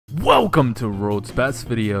Welcome to World's Best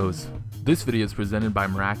Videos. This video is presented by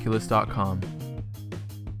Miraculous.com.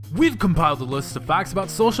 We've compiled a list of facts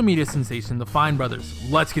about social media sensation the Fine brothers.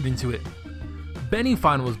 Let's get into it. Benny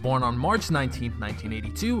Fine was born on March 19,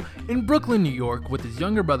 1982 in Brooklyn, New York, with his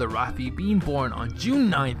younger brother Rafi being born on June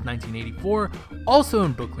 9, 1984, also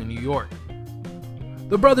in Brooklyn, New York.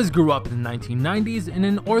 The brothers grew up in the 1990s in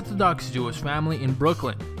an Orthodox Jewish family in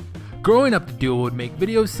Brooklyn. Growing up, the duo would make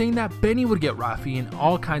videos saying that Benny would get Rafi in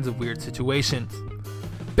all kinds of weird situations.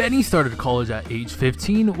 Benny started college at age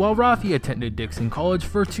 15, while Rafi attended Dixon College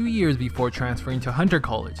for 2 years before transferring to Hunter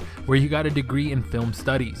College, where he got a degree in film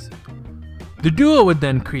studies. The duo would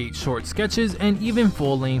then create short sketches and even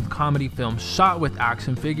full-length comedy films shot with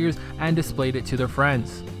action figures and displayed it to their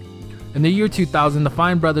friends. In the year 2000, the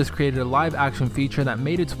Fine brothers created a live-action feature that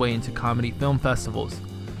made its way into comedy film festivals.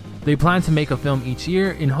 They planned to make a film each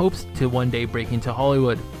year in hopes to one day break into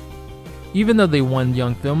Hollywood. Even though they won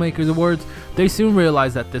Young Filmmakers Awards, they soon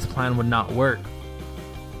realized that this plan would not work.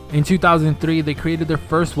 In 2003, they created their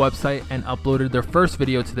first website and uploaded their first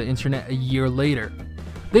video to the internet a year later.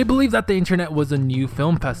 They believed that the internet was a new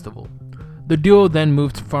film festival. The duo then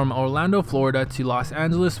moved from Orlando, Florida to Los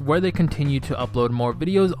Angeles, where they continued to upload more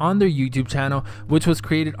videos on their YouTube channel, which was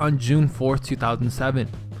created on June 4, 2007.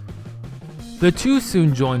 The two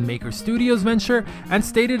soon joined Maker Studios venture and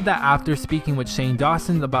stated that after speaking with Shane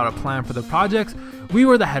Dawson about a plan for the projects, we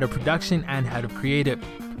were the head of production and head of creative.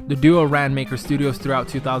 The duo ran Maker Studios throughout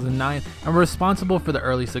 2009 and were responsible for the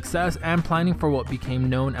early success and planning for what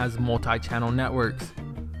became known as multi-channel networks.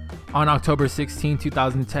 On October 16,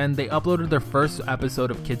 2010, they uploaded their first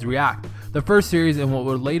episode of Kids React, the first series in what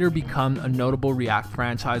would later become a notable React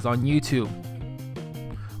franchise on YouTube.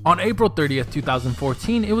 On April 30th,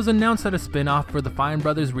 2014, it was announced that a spin-off for the Fine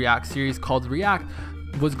brothers React series called React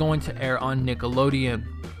was going to air on Nickelodeon.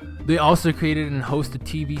 They also created and hosted a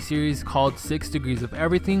TV series called 6 Degrees of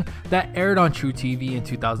Everything that aired on True TV in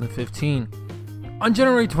 2015. On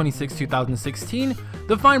January 26, 2016,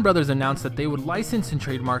 the Fine brothers announced that they would license and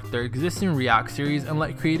trademark their existing React series and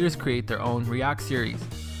let creators create their own React series.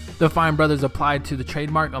 The Fine brothers applied to the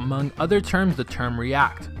trademark, among other terms, the term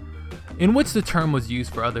React, in which the term was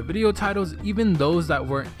used for other video titles, even those that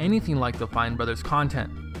weren't anything like the Fine brothers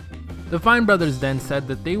content. The Fine brothers then said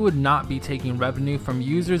that they would not be taking revenue from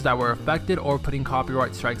users that were affected or putting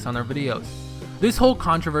copyright strikes on their videos. This whole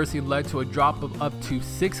controversy led to a drop of up to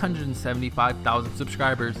 675,000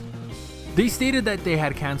 subscribers. They stated that they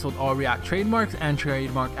had cancelled all React trademarks and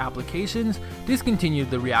trademark applications,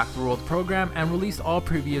 discontinued the React World program, and released all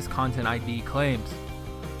previous Content ID claims.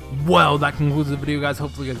 Well, that concludes the video, guys.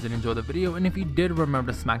 Hopefully you guys did enjoy the video, and if you did,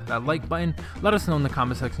 remember to smack that like button. Let us know in the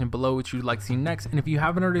comment section below what you'd like to see next, and if you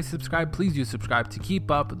haven't already subscribed, please do subscribe to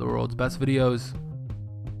keep up with the world's best videos.